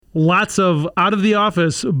Lots of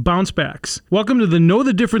out-of-the-office bounce-backs. Welcome to the Know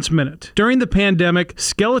the Difference Minute. During the pandemic,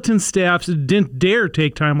 skeleton staffs didn't dare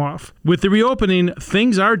take time off. With the reopening,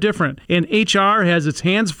 things are different, and HR has its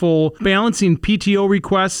hands full balancing PTO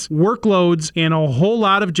requests, workloads, and a whole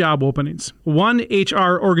lot of job openings. One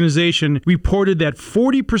HR organization reported that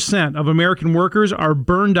 40% of American workers are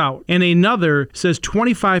burned out, and another says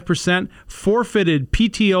 25% forfeited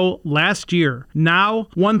PTO last year. Now,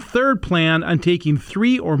 1/3 plan on taking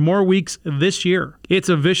 3 or more weeks this year. It's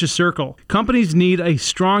a vicious circle. Companies need a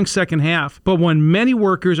strong second half, but when many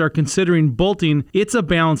workers are considering bolting, it's a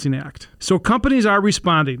balancing act. So companies are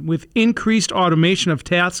responding with increased automation of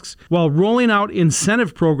tasks while rolling out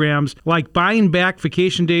incentive programs like buying back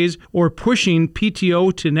vacation days or pushing PTO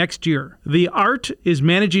to next year. The art is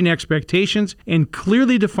managing expectations and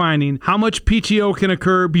clearly defining how much PTO can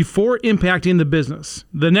occur before impacting the business.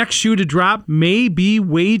 The next shoe to drop may be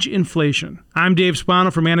wage inflation. I'm Dave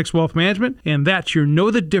Spano from Annex Wealth Management, and that's your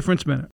Know the Difference Minute.